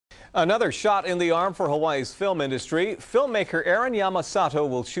Another shot in the arm for Hawaii's film industry. Filmmaker Aaron Yamasato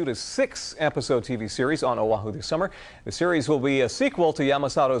will shoot a 6-episode TV series on Oahu this summer. The series will be a sequel to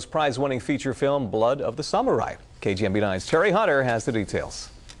Yamasato's prize-winning feature film Blood of the Samurai. KGMB 9's Terry Hunter has the details.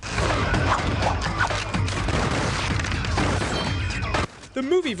 The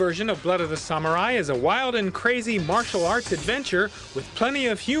movie version of Blood of the Samurai is a wild and crazy martial arts adventure with plenty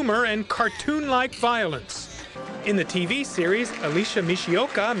of humor and cartoon-like violence. In the TV series, Alicia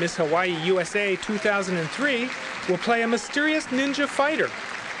Michioka, Miss Hawaii USA 2003, will play a mysterious ninja fighter.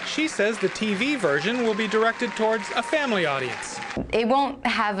 She says the TV version will be directed towards a family audience. It won't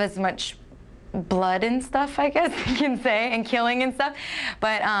have as much blood and stuff, I guess you can say, and killing and stuff,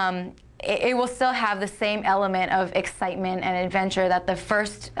 but it will still have the same element of excitement and adventure that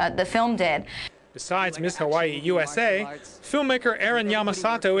the film did. Besides Miss Hawaii USA, filmmaker Aaron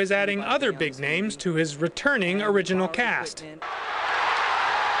Yamasato is adding other big names to his returning original cast.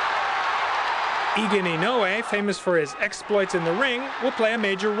 Egan Inoue, famous for his exploits in the ring, will play a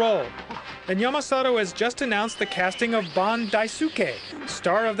major role. And Yamasato has just announced the casting of Bon Daisuke,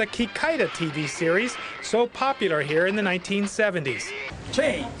 star of the Kikaida TV series, so popular here in the 1970s.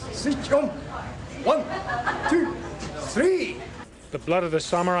 Change, switch on. 1, 2, 3. The Blood of the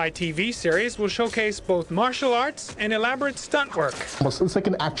Samurai TV series will showcase both martial arts and elaborate stunt work. It's like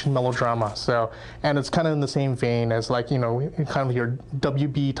an action melodrama, and it's kind of in the same vein as, like, you know, kind of your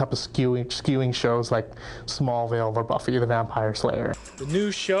WB type of skewing shows like Smallville or Buffy the Vampire Slayer. The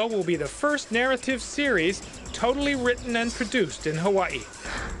new show will be the first narrative series totally written and produced in Hawaii.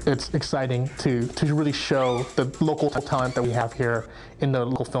 It's exciting to really show the local talent that we have here in the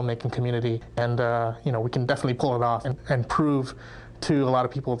local filmmaking community, and you know, we can definitely pull it off and prove to a lot of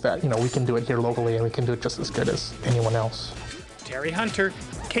people that, you know, we can do it here locally and we can do it just as good as anyone else. Terry Hunter,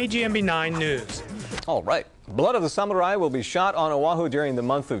 KGMB 9 News. All right. Blood of the Samurai will be shot on Oahu during the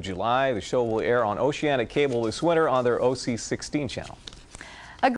month of July. The show will air on Oceanic Cable this winter on their OC16 channel.